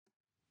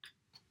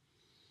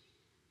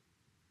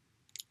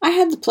I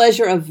had the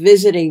pleasure of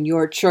visiting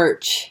your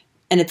church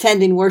and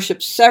attending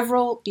worship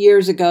several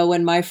years ago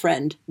when my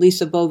friend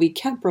Lisa Bovey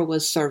Kemper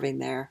was serving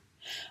there.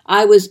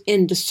 I was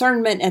in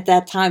discernment at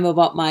that time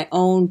about my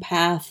own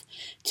path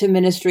to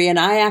ministry, and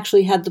I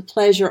actually had the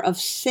pleasure of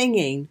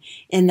singing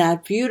in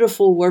that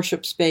beautiful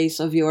worship space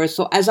of yours.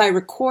 So as I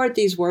record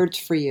these words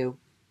for you,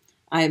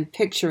 I am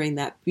picturing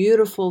that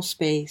beautiful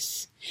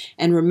space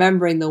and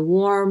remembering the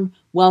warm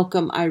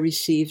welcome I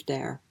received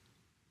there.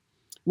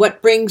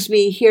 What brings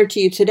me here to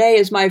you today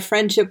is my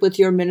friendship with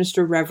your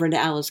minister, Reverend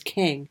Alice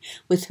King,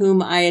 with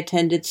whom I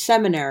attended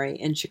seminary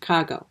in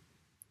Chicago.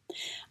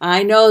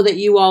 I know that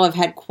you all have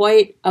had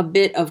quite a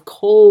bit of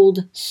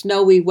cold,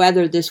 snowy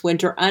weather this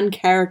winter,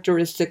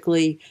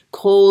 uncharacteristically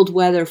cold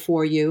weather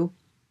for you.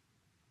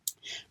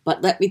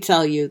 But let me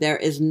tell you, there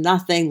is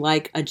nothing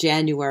like a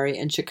January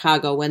in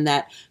Chicago when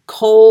that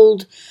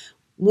cold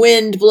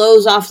wind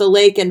blows off the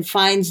lake and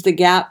finds the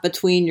gap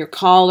between your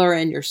collar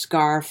and your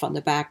scarf on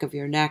the back of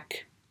your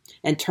neck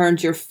and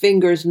turns your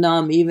fingers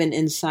numb even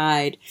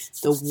inside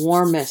the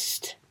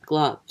warmest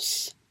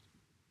gloves.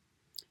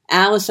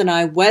 Alice and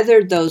I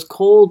weathered those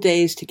cold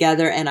days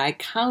together, and I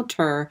count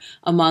her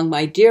among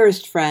my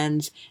dearest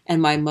friends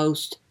and my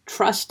most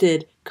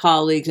trusted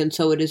colleagues, and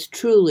so it is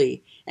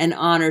truly an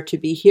honor to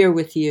be here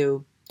with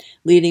you,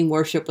 leading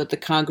worship with the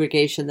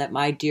congregation that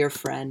my dear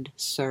friend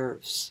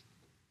serves.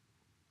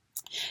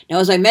 Now,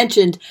 as I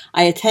mentioned,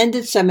 I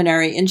attended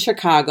seminary in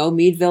Chicago,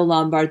 Meadville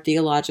Lombard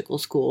Theological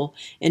School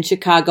in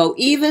Chicago,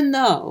 even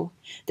though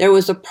there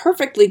was a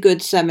perfectly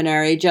good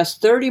seminary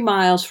just 30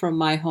 miles from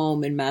my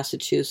home in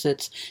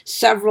Massachusetts,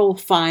 several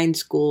fine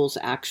schools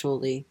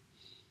actually.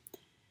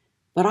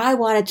 But I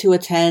wanted to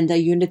attend a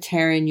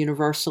Unitarian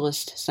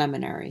Universalist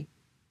seminary.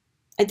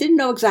 I didn't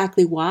know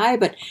exactly why,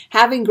 but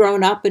having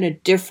grown up in a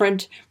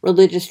different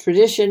religious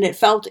tradition, it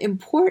felt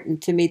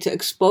important to me to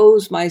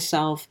expose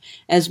myself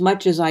as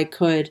much as I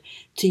could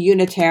to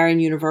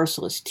Unitarian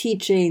Universalist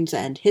teachings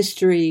and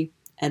history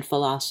and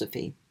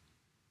philosophy.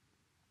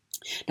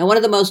 Now, one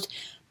of the most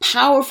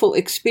powerful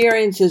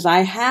experiences I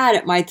had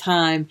at my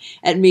time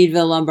at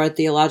Meadville Lombard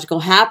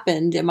Theological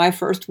happened in my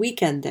first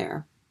weekend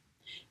there.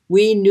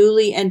 We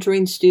newly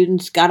entering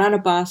students got on a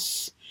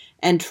bus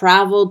and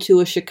traveled to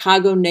a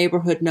Chicago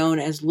neighborhood known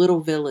as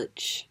Little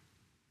Village.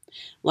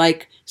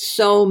 Like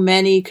so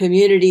many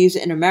communities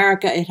in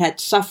America, it had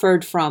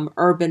suffered from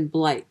urban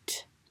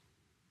blight.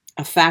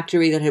 A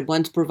factory that had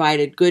once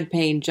provided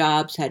good-paying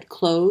jobs had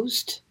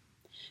closed.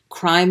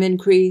 Crime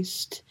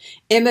increased.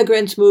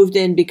 Immigrants moved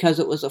in because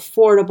it was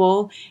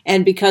affordable,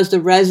 and because the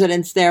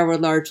residents there were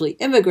largely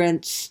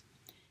immigrants,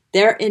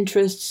 their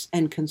interests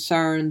and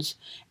concerns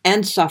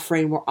and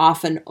suffering were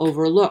often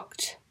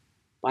overlooked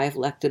by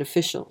elected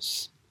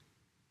officials.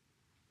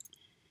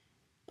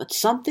 But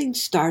something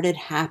started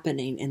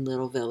happening in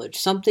Little Village,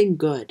 something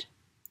good.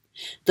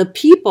 The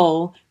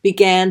people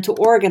began to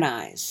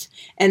organize,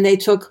 and they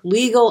took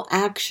legal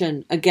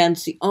action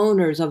against the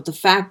owners of the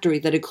factory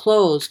that had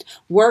closed,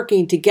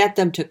 working to get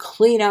them to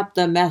clean up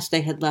the mess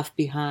they had left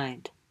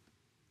behind.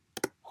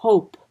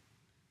 Hope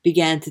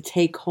began to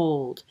take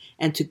hold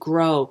and to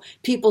grow.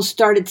 People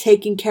started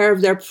taking care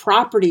of their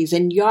properties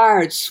and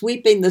yards,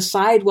 sweeping the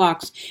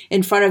sidewalks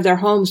in front of their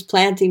homes,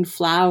 planting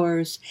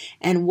flowers,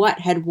 and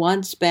what had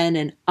once been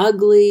an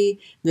ugly,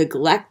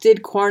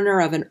 neglected corner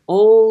of an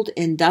old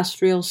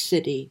industrial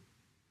city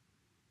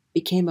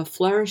became a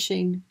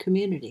flourishing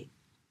community.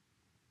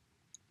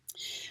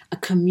 A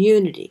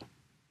community.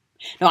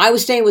 Now, I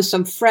was staying with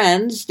some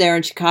friends there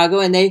in Chicago,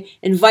 and they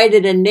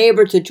invited a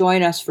neighbor to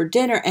join us for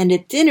dinner. And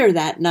at dinner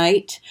that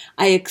night,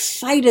 I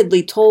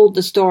excitedly told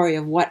the story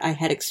of what I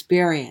had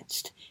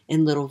experienced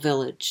in Little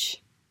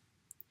Village.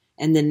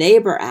 And the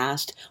neighbor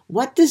asked,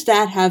 "What does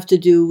that have to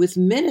do with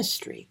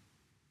ministry?"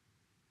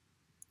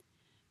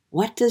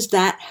 What does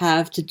that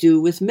have to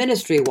do with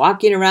ministry?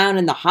 Walking around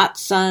in the hot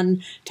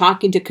sun,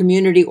 talking to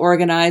community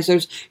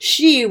organizers.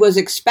 She was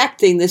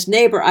expecting, this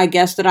neighbor, I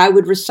guess, that I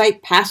would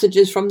recite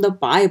passages from the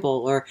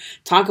Bible or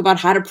talk about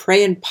how to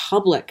pray in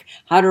public,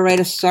 how to write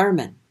a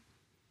sermon.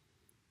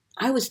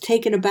 I was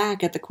taken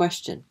aback at the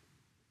question.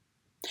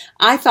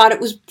 I thought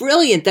it was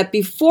brilliant that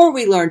before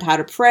we learned how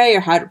to pray or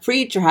how to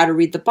preach or how to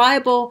read the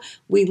Bible,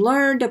 we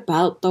learned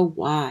about the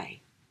why.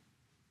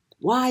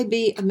 Why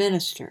be a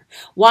minister?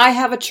 Why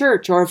have a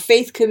church or a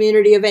faith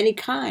community of any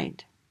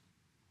kind?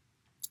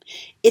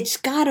 It's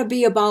got to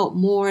be about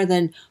more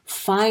than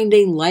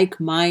finding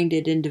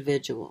like-minded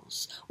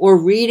individuals or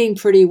reading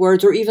pretty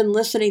words or even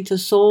listening to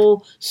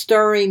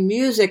soul-stirring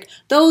music.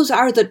 Those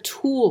are the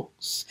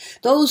tools.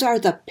 Those are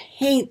the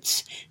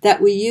paints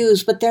that we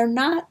use, but they're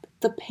not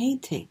the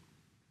painting.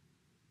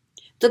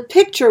 The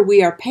picture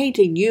we are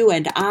painting, you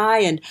and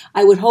I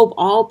would hope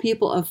all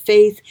people of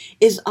faith,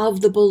 is of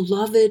the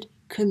beloved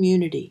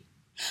community,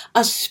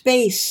 a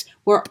space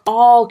where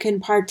all can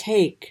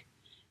partake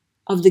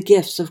of the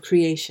gifts of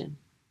creation.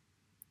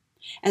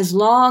 As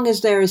long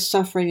as there is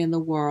suffering in the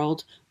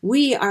world,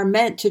 we are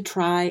meant to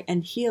try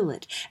and heal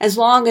it. As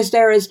long as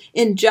there is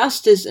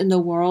injustice in the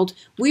world,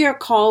 we are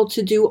called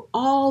to do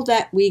all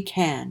that we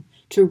can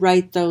to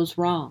right those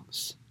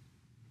wrongs.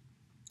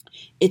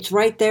 It's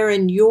right there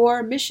in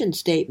your mission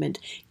statement,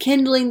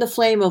 kindling the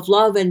flame of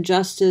love and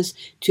justice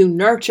to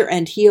nurture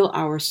and heal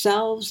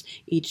ourselves,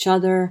 each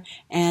other,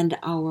 and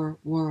our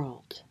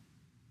world.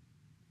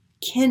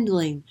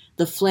 Kindling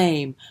the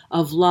flame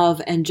of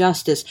love and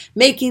justice,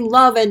 making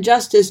love and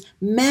justice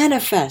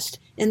manifest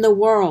in the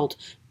world,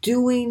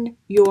 doing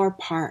your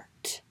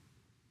part.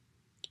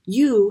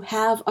 You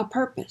have a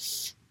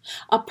purpose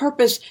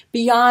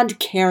beyond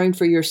caring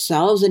for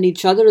yourselves and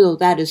each other, though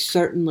that is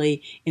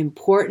certainly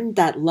important,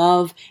 that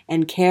love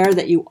and care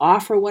that you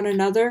offer one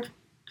another.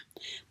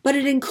 But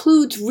it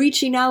includes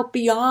reaching out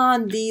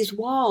beyond these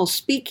walls,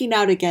 speaking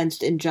out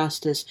against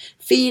injustice,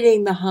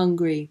 feeding the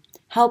hungry,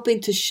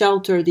 helping to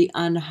shelter the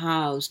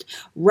unhoused,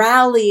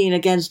 rallying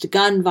against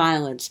gun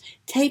violence,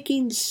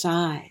 taking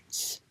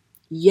sides.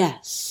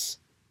 Yes,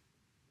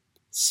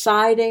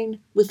 siding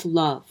with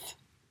love.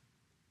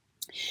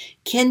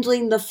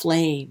 Kindling the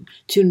flame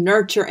to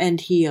nurture and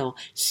heal,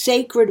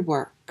 sacred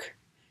work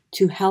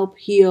to help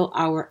heal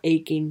our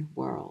aching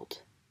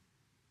world.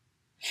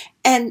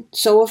 And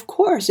so, of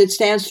course, it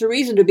stands to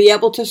reason to be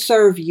able to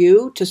serve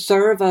you, to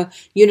serve a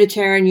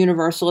Unitarian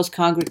Universalist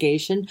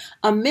congregation,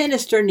 a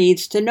minister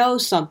needs to know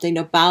something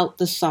about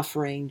the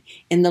suffering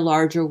in the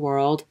larger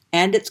world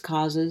and its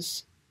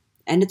causes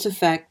and its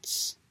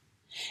effects,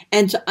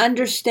 and to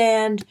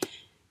understand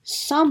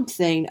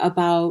something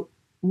about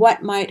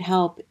what might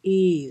help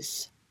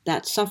ease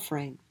that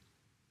suffering.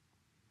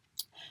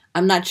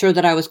 I'm not sure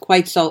that I was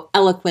quite so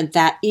eloquent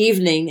that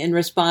evening in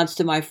response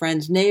to my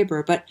friend's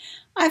neighbor, but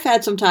I've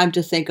had some time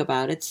to think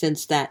about it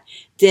since that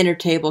dinner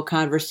table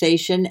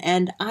conversation,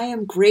 and I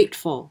am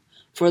grateful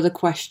for the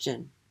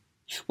question.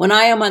 When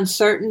I am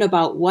uncertain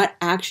about what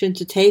action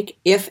to take,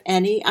 if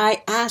any,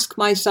 I ask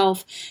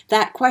myself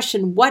that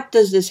question: what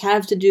does this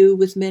have to do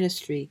with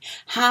ministry?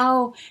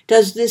 How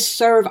does this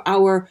serve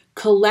our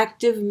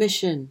collective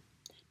mission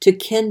to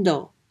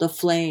kindle the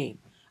flame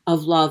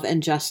of love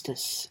and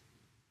justice?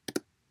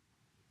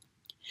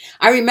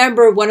 I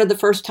remember one of the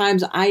first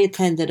times I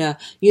attended a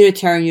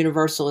Unitarian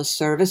Universalist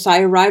service.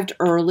 I arrived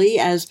early,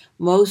 as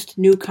most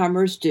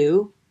newcomers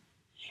do.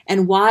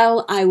 And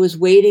while I was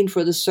waiting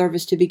for the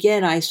service to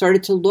begin, I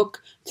started to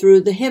look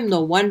through the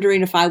hymnal,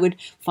 wondering if I would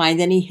find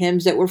any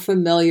hymns that were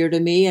familiar to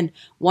me, and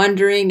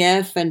wondering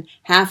if, and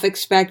half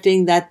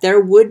expecting that there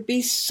would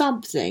be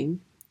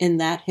something in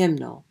that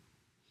hymnal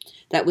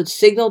that would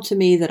signal to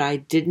me that I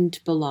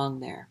didn't belong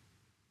there.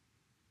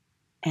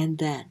 And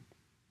then,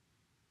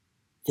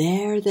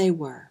 there they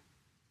were.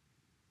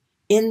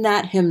 In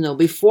that hymnal,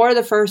 before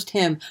the first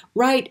hymn,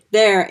 right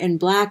there in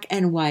black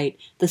and white,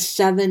 the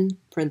 7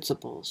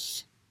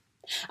 principles.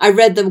 I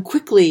read them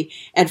quickly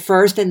at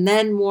first and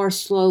then more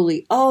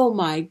slowly. Oh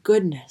my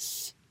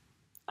goodness.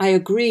 I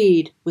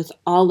agreed with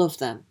all of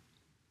them.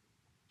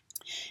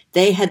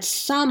 They had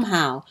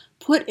somehow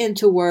put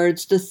into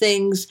words the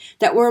things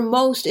that were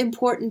most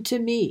important to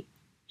me: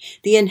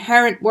 the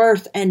inherent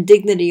worth and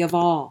dignity of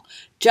all,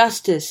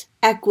 justice,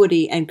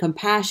 equity, and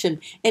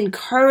compassion,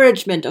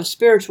 encouragement of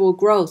spiritual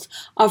growth,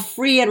 a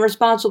free and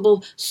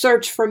responsible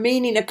search for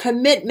meaning, a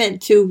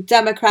commitment to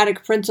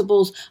democratic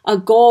principles, a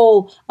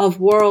goal of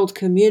world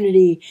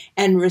community,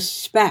 and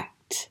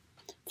respect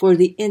for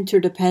the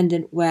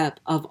interdependent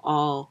web of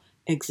all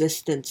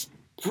existence.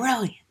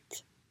 Brilliant.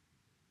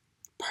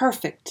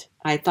 Perfect,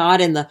 I thought,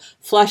 in the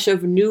flush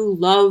of new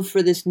love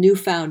for this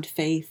newfound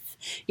faith.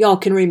 Y'all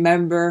can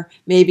remember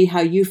maybe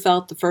how you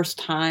felt the first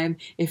time,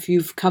 if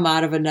you've come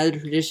out of another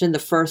tradition, the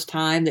first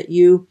time that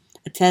you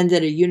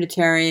attended a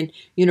Unitarian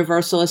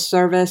Universalist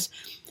service.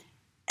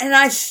 And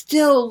I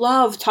still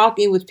love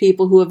talking with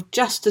people who have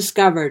just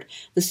discovered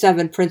the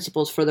 7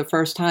 principles for the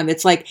first time.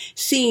 It's like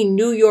seeing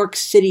the New York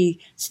City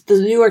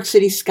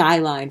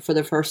skyline for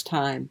the first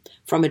time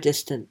from a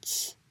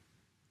distance.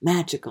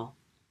 Magical.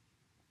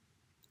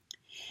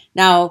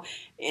 Now,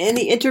 in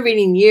the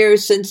intervening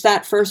years since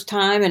that first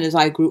time, and as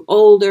I grew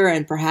older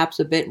and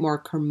perhaps a bit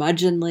more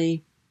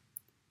curmudgeonly,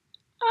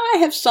 I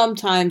have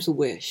sometimes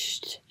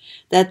wished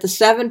that the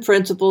 7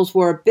 principles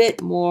were a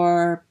bit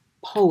more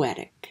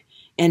poetic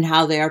in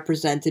how they are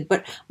presented.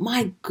 But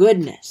my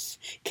goodness,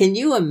 can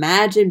you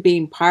imagine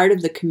being part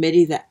of the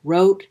committee that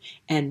wrote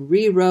and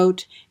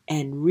rewrote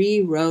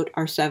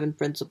our 7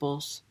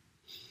 principles?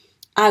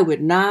 I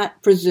would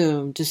not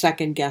presume to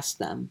second guess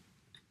them.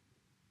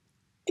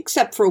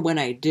 Except for when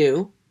I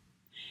do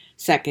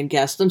second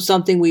guess them,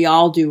 something we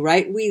all do,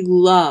 right? We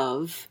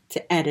love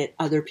to edit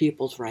other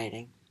people's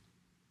writing.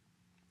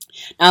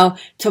 Now,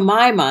 to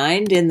my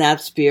mind, in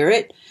that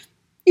spirit,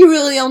 you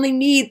really only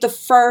need the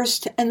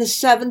 1st and the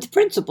 7th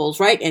principles,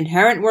 right?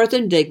 Inherent worth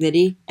and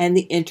dignity and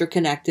the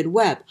interconnected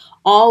web.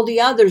 All the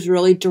others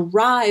really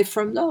derive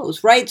from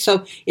those, right?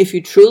 So if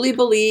you truly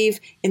believe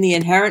in the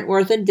inherent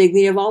worth and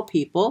dignity of all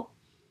people,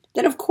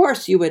 then of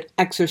course you would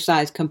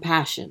exercise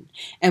compassion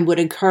and would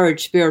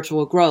encourage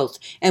spiritual growth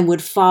and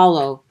would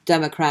follow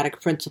democratic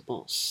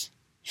principles.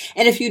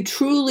 And if you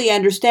truly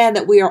understand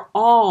that we are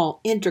all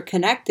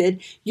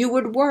interconnected, you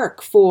would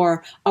work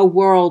for a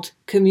world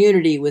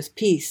community with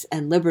peace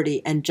and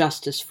liberty and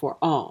justice for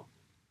all.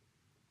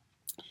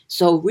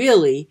 So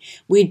really,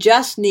 we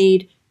just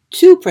need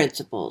two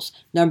principles,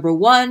 number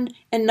 1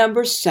 and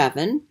number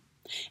 7.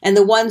 And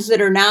the ones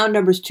that are now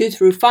numbers 2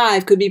 through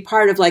 5 could be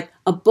part of like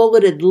a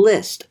bulleted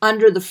list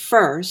under the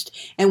first,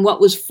 and what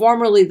was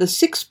formerly the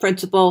 6th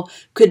principle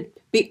could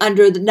be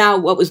under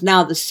what was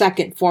now the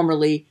 2nd,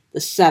 formerly the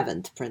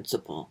 7th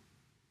principle.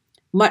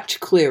 Much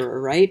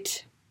clearer,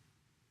 right?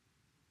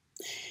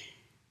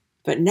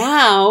 But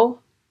now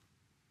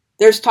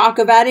there's talk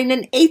of adding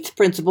an 8th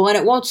principle, and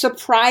it won't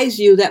surprise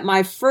you that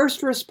my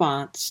first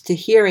response to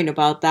hearing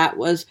about that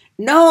was,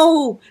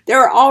 no,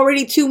 there are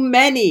already too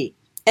many.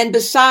 And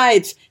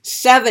besides,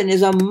 7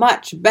 is a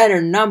much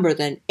better number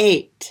than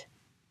 8.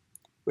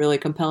 Really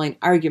compelling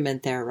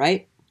argument there,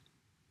 right?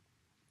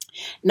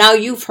 Now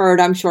you've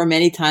heard, I'm sure,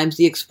 many times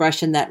the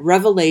expression that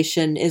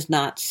revelation is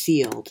not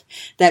sealed,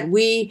 that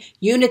we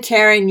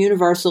Unitarian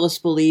Universalists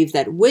believe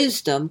that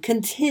wisdom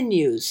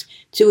continues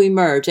to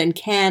emerge and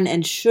can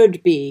and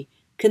should be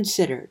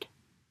considered.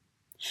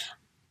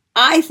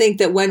 I think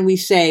that when we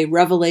say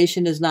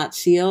revelation is not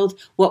sealed,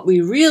 what we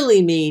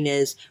really mean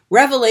is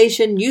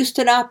revelation used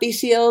to not be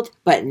sealed,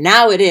 but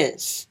now it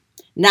is.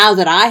 Now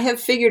that I have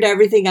figured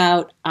everything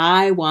out,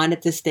 I want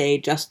it to stay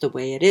just the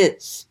way it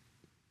is.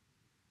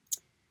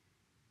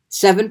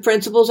 7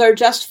 principles are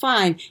just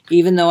fine,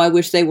 even though I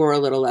wish they were a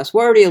little less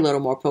wordy, a little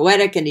more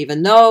poetic, and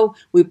even though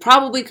we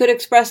probably could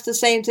express the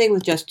same thing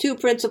with just 2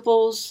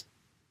 principles.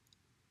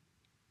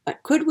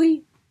 But could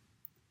we?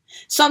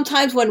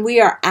 Sometimes when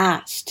we are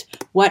asked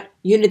what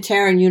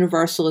Unitarian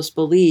Universalists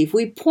believe,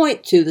 we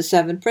point to the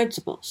 7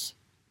 principles.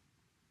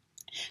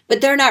 But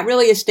they're not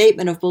really a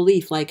statement of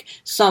belief like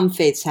some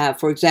faiths have.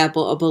 For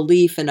example, a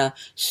belief in a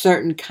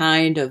certain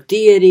kind of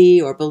deity,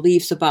 or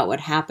beliefs about what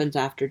happens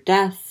after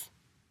death,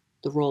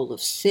 the role of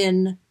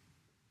sin.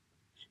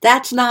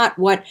 That's not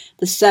what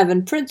the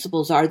 7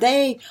 principles are.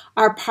 They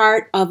are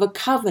part of a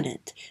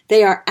covenant.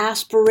 They are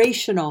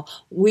aspirational.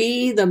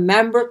 We, the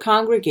member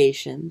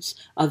congregations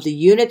of the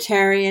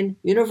Unitarian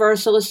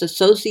Universalist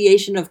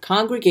Association of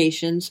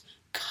Congregations,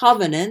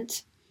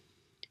 covenant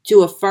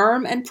to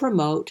affirm and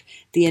promote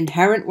the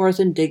inherent worth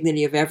and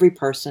dignity of every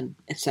person,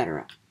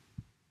 etc.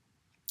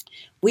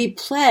 We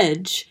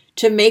pledge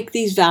to make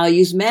these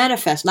values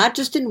manifest, not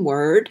just in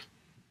word,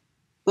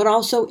 but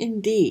also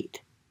in deed,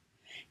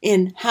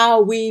 in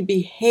how we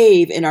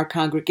behave in our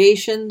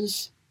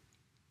congregations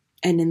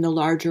and in the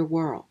larger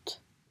world.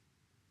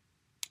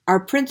 Our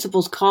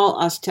principles call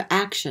us to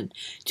action,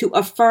 to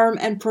affirm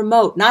and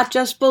promote, not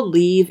just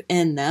believe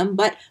in them,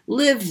 but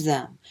live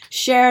them,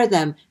 share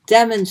them,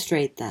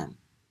 demonstrate them,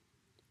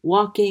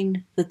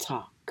 walking the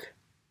talk.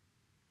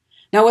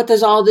 Now, what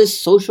does all this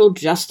social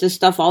justice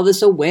stuff, all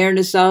this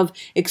awareness of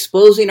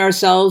exposing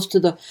ourselves to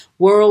the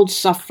world's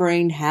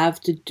suffering have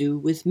to do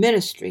with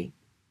ministry?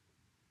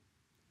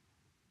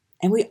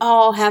 And we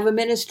all have a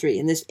ministry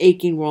in this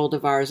aching world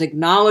of ours.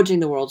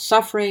 Acknowledging the world's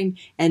suffering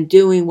and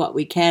doing what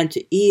we can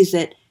to ease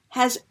it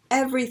has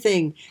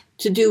everything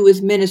to do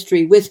with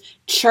ministry, with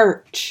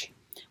church.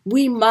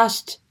 We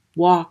must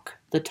walk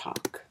the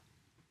talk.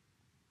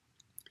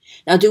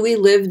 Now, do we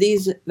live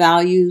these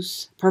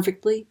values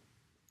perfectly?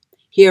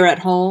 Here at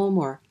home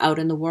or out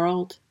in the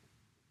world?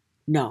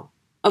 No,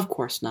 of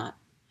course not.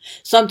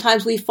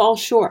 Sometimes we fall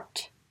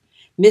short,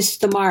 miss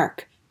the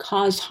mark,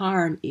 cause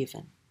harm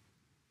even.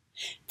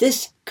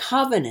 This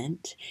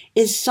covenant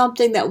is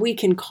something that we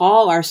can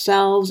call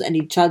ourselves and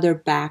each other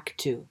back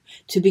to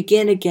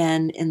begin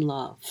again in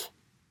love.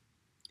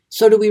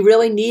 So do we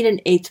really need an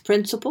 8th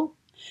principle?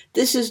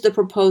 This is the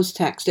proposed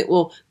text. It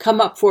will come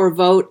up for a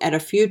vote at a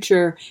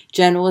future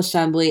General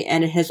Assembly,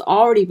 and it has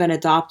already been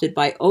adopted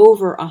by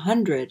over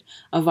 100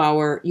 of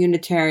our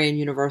Unitarian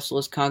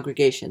Universalist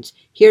congregations.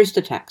 Here's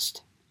the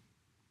text.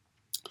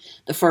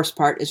 The first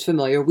part is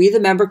familiar. We, the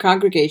member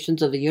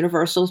congregations of the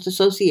Universalist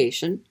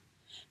Association,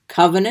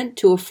 covenant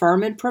to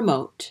affirm and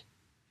promote,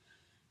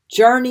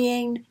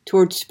 journeying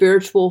toward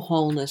spiritual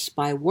wholeness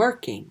by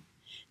working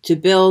to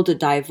build a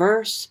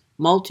diverse,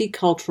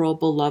 multicultural,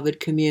 beloved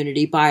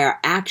community by our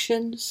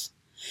actions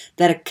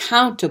that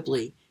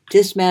accountably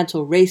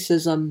dismantle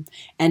racism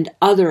and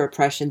other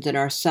oppressions in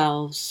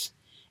ourselves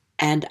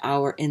and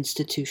our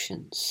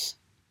institutions.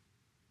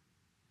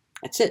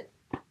 That's it.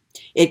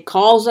 It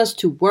calls us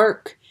to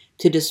work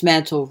to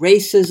dismantle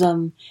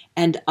racism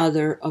and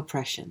other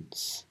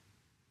oppressions.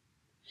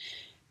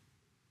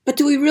 But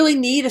do we really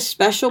need a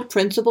special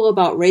principle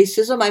about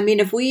racism? I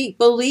mean, if we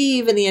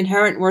believe in the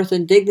inherent worth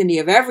and dignity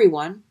of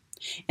everyone,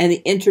 and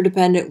the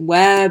interdependent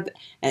web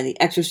and the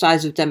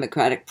exercise of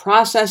democratic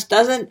process,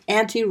 doesn't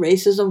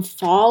anti-racism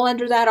fall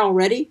under that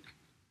already?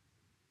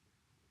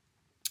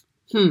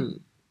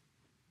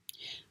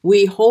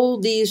 We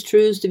hold these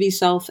truths to be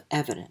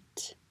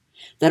self-evident,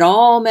 that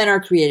all men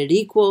are created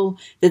equal,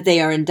 that they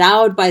are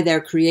endowed by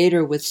their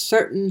Creator with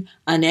certain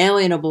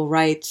unalienable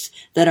rights,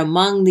 that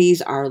among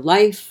these are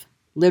life,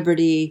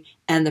 liberty,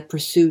 and the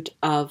pursuit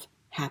of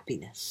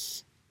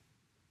happiness.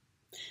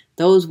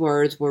 Those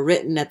words were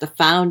written at the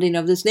founding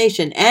of this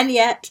nation, and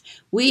yet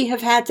we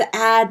have had to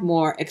add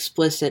more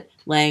explicit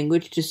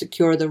language to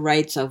secure the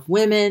rights of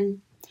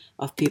women,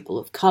 of people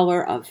of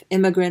color, of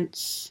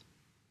immigrants.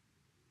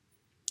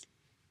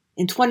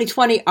 In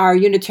 2020, our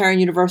Unitarian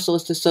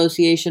Universalist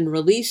Association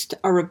released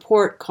a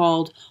report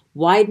called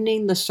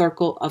Widening the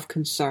Circle of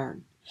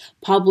Concern,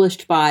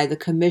 published by the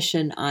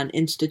Commission on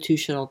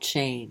Institutional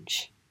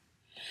Change.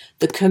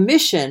 The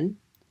Commission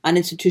on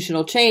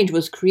Institutional Change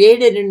was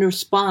created in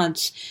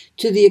response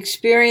to the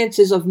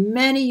experiences of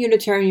many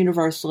Unitarian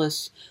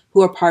Universalists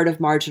who are part of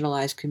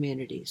marginalized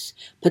communities,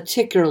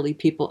 particularly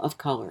people of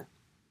color.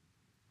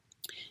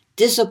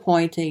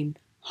 Disappointing,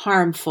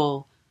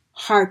 harmful,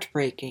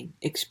 heartbreaking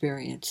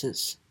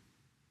experiences.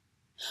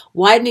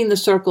 Widening the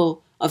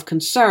circle of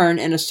concern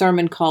in a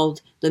sermon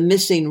called The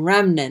Missing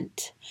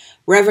Remnant,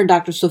 Reverend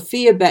Dr.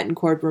 Sophia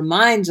Betancourt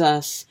reminds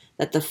us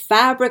that the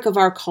fabric of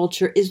our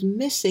culture is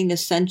missing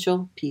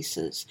essential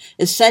pieces,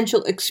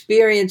 essential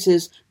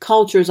experiences,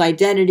 cultures,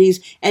 identities,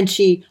 and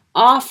she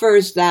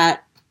offers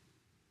that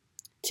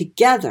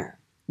together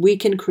we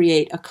can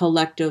create a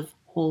collective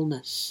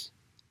wholeness.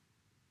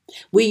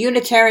 We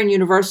Unitarian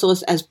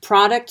Universalists, as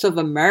products of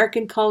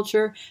American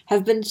culture,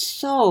 have been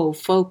so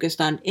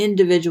focused on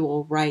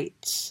individual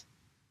rights.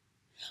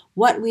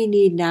 What we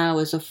need now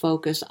is a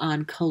focus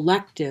on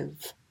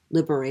collective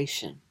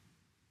liberation.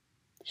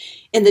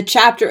 In the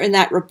chapter in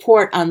that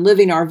report on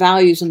living our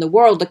values in the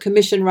world, the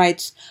Commission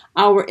writes,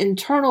 "Our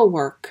internal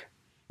work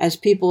as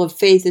people of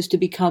faith is to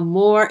become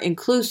more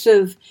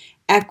inclusive,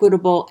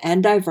 equitable,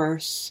 and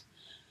diverse,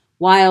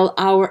 while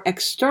our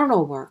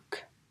external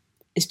work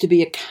is to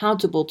be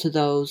accountable to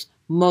those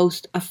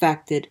most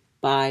affected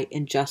by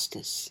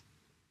injustice."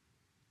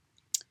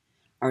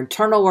 Our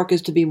internal work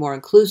is to be more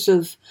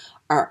inclusive.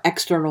 Our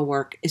external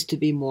work is to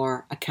be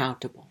more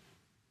accountable.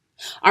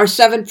 Our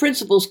 7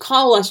 principles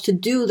call us to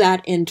do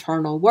that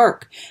internal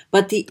work,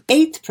 but the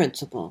 8th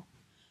principle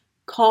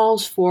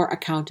calls for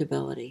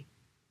accountability.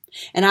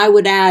 And I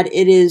would add,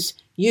 it is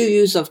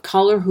UUs of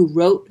color who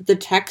wrote the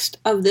text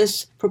of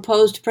this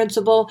proposed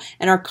principle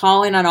and are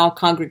calling on all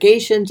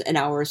congregations and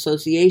our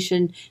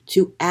association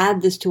to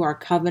add this to our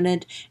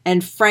covenant.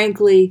 And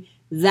frankly,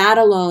 that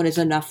alone is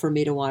enough for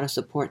me to want to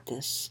support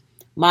this.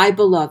 My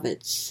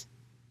beloveds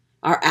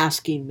are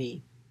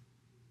asking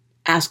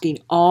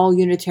all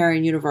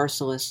Unitarian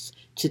Universalists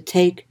to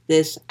take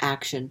this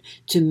action,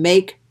 to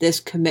make this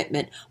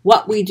commitment.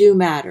 What we do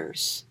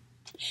matters.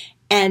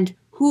 And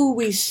who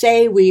we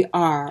say we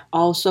are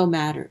also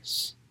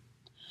matters.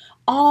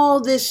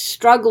 All this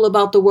struggle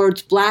about the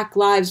words Black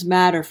Lives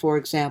Matter, for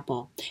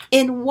example,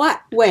 in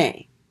what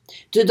way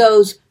do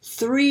those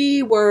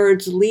 3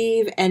 words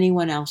leave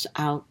anyone else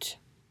out?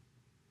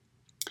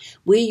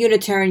 We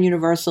Unitarian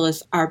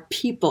Universalists are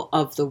people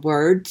of the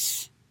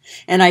words,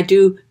 and I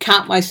do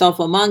count myself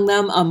among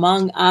them,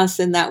 among us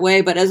in that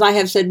way. But as I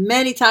have said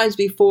many times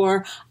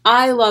before,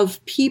 I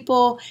love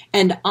people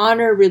and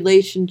honor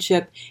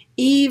relationship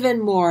even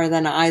more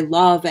than I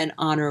love and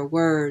honor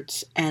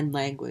words and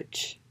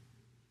language.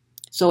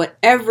 So at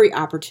every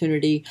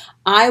opportunity,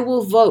 I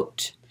will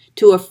vote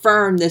to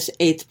affirm this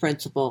 8th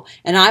principle,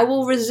 and I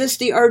will resist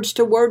the urge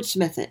to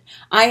wordsmith it.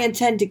 I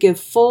intend to give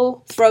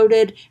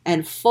full-throated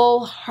and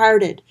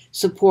full-hearted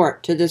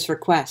support to this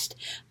request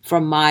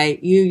from my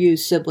UU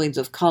siblings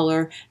of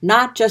color,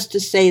 not just to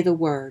say the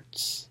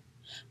words,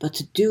 but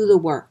to do the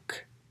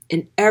work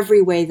in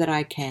every way that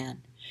I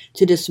can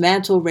to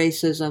dismantle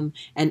racism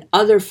and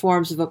other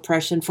forms of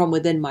oppression from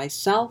within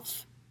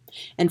myself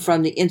and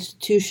from the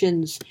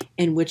institutions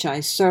in which I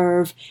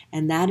serve,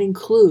 and that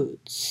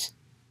includes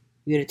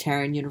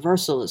Unitarian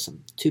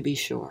Universalism, to be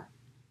sure.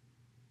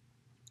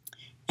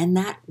 And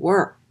that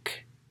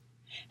work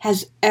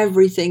has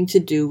everything to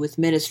do with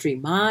ministry,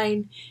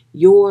 mine,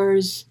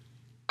 yours,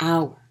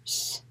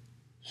 ours.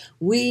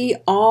 We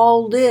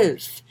all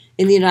live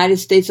in the United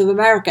States of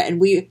America, and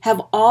we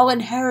have all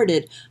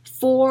inherited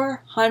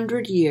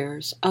 400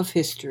 years of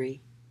history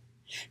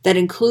that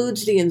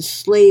includes the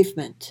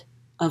enslavement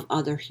of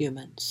other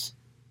humans,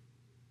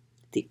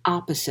 the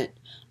opposite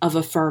of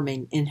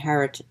affirming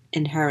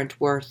inherent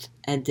worth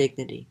and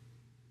dignity.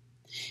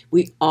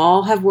 We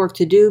all have work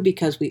to do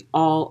because we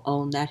all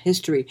own that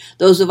history.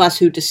 Those of us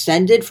who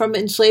descended from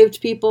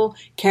enslaved people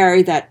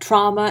carry that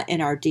trauma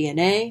in our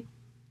DNA.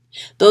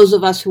 Those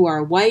of us who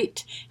are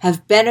white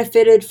have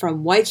benefited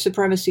from white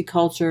supremacy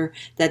culture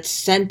that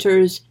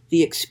centers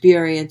the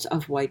experience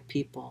of white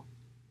people.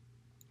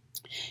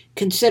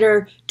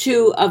 Consider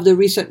 2 of the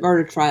recent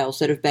murder trials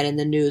that have been in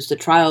the news. The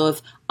trial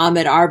of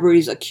Ahmaud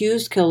Arbery's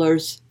accused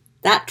killers.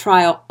 That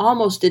trial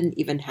almost didn't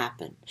even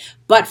happen.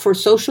 But for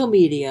social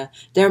media,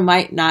 there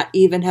might not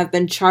even have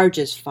been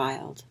charges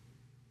filed.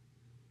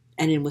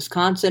 And in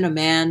Wisconsin, a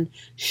man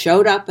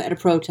showed up at a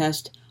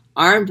protest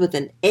armed with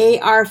an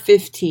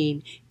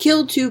AR-15,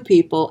 killed 2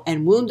 people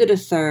and wounded a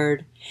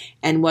third,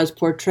 and was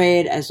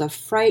portrayed as a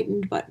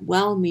frightened but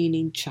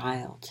well-meaning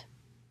child.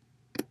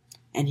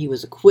 And he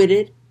was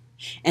acquitted,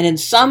 and in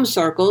some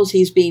circles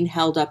he's being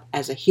held up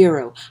as a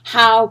hero.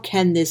 How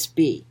can this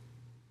be?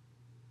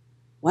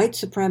 White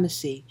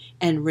supremacy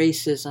and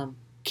racism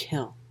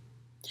kill.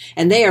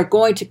 And they are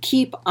going to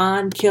keep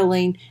on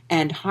killing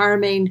and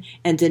harming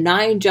and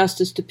denying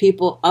justice to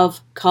people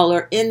of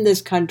color in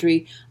this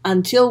country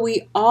until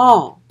we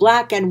all,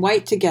 black and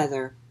white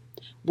together,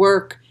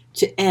 work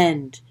to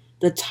end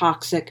the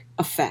toxic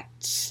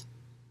effects.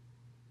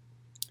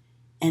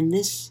 And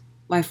this,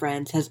 my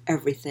friends, has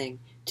everything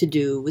to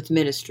do with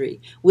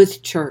ministry,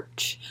 with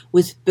church,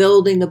 with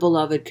building the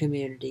beloved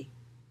community.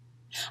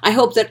 I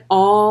hope that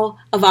all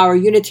of our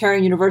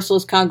Unitarian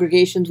Universalist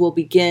congregations will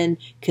begin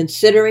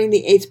considering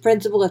the eighth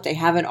principle if they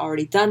haven't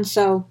already done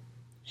so,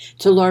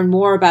 to learn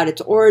more about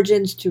its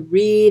origins, to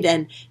read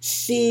and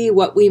see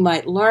what we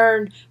might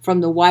learn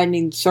from the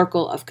Widening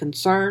Circle of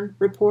Concern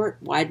report,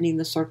 Widening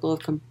the Circle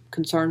of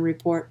Concern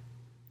report.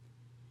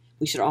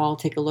 We should all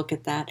take a look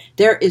at that.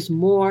 There is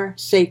more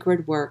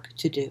sacred work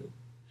to do,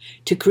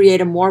 to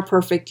create a more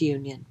perfect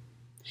union,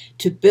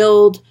 to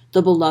build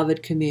the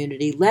beloved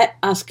community. Let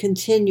us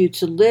continue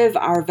to live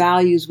our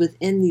values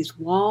within these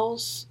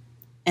walls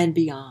and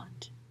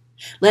beyond.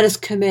 Let us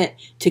commit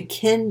to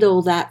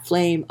kindle that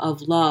flame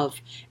of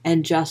love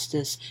and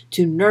justice,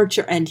 to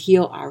nurture and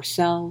heal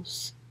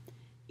ourselves,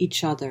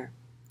 each other,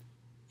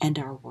 and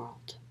our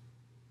world.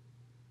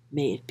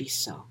 May it be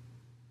so.